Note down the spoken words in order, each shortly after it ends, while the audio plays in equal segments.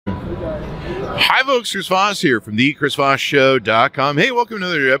Hi, folks. Chris Voss here from the ChrisVossShow.com. Hey, welcome to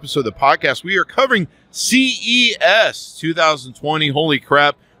another episode of the podcast. We are covering CES 2020. Holy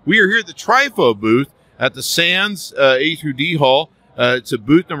crap. We are here at the Trifo booth at the Sands A through D Hall. It's a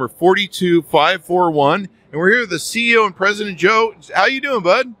booth number 42541. And we're here with the CEO and President, Joe. How you doing,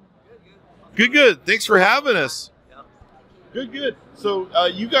 bud? Good, good. Thanks for having us. Good, good. So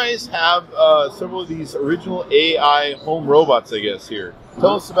you guys have several of these original AI home robots, I guess, here.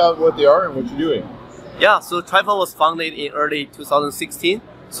 Tell us about what they are and what you're doing. Yeah, so Trifo was founded in early 2016.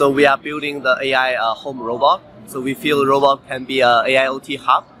 So we are building the AI home robot. So we feel the robot can be an AIoT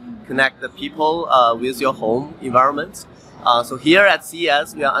hub, connect the people with your home environment. So here at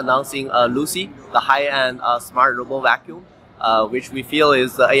CES, we are announcing Lucy, the high-end smart robot vacuum, which we feel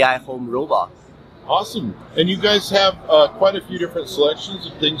is the AI home robot. Awesome. And you guys have quite a few different selections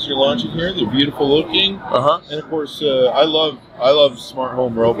of things you're launching here. They're beautiful looking. And of course, I love smart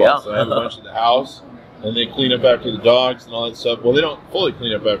home robots. Yeah. I have a bunch at the house, and they clean up after the dogs and all that stuff. Well, they don't fully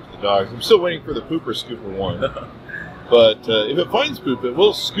clean up after the dogs. I'm still waiting for the pooper scooper one. But if it finds poop, it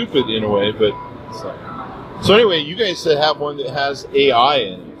will scoop it in a way. But so anyway, you guys have one that has AI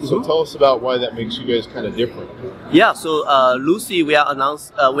in it. So tell us about why that makes you guys kind of different. Yeah, so Lucy, we are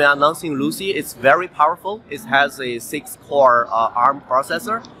announcing Lucy. It's very powerful. It has a 6-core ARM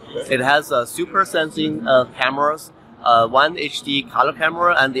processor. Okay. It has super sensing cameras, one HD color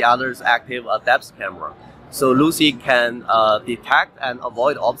camera, and the other is active depth camera. So Lucy can detect and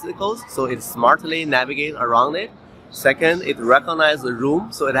avoid obstacles, so it smartly navigates around it. Second, it recognizes the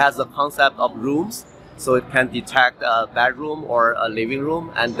room, so it has the concept of rooms. So it can detect a bedroom or a living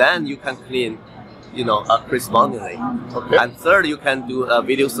room, and then you can clean, correspondingly. Okay. And third, you can do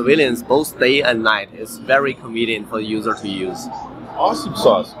video surveillance both day and night. It's very convenient for the user to use. Awesome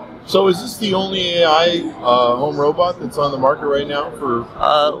sauce. So is this the only AI home robot that's on the market right now?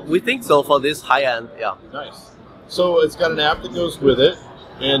 We think so for this high-end, yeah. Nice. So it's got an app that goes with it.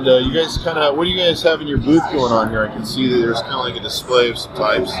 And you guys what do you guys have in your booth going on here? I can see that there's kind of like a display of some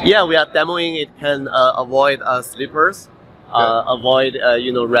types. Yeah, we are demoing it can avoid slippers, avoid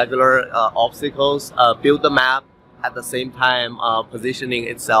regular obstacles, build the map at the same time positioning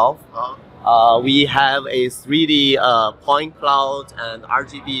itself. We have a 3D point cloud and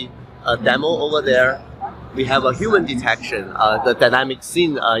RGB demo over there. We have a human detection, the dynamic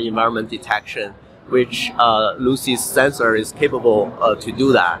scene environment detection, which Lucy's sensor is capable to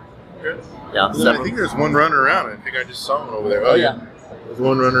do that. Okay. Yeah. I think there's one running around. I think I just saw one over there. Oh yeah. There's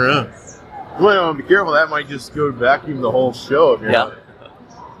one running around. You might want to be careful. That might just go vacuum the whole show. If you're not.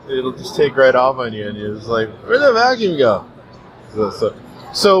 It'll just take right off on you, and you're just like, where'd the vacuum go?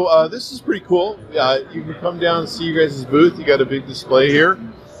 So this is pretty cool. You can come down and see you guys' booth. You got a big display here,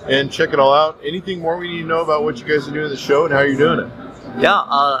 and check it all out. Anything more we need to know about what you guys are doing in the show and how you're doing it?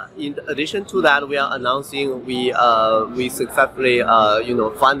 Yeah, in addition to that, we are announcing we successfully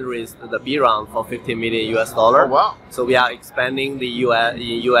fundraised the B round for $15 million US. Oh, wow! So we are expanding the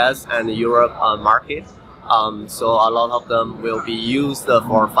US and Europe market. So a lot of them will be used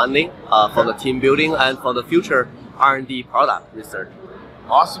for funding, for the team building, and for the future R&D product research.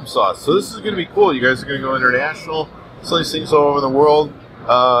 Awesome sauce. So this is going to be cool. You guys are going to go international, sell these things all over the world.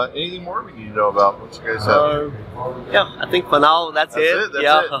 Anything more we need to know about what you guys have? Yeah, I think for now that's it. We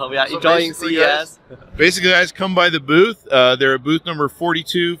are enjoying CES. Basically, guys, come by the booth. They're at booth number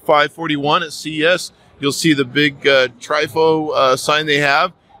 42541 at CES. You'll see the big Trifo sign they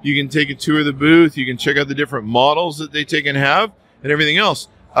have. You can take a tour of the booth. You can check out the different models that they take and have and everything else.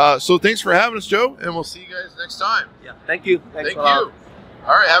 So thanks for having us, Joe, and we'll see you guys next time. Yeah, thank you. Thank you. All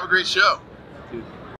right, have a great show.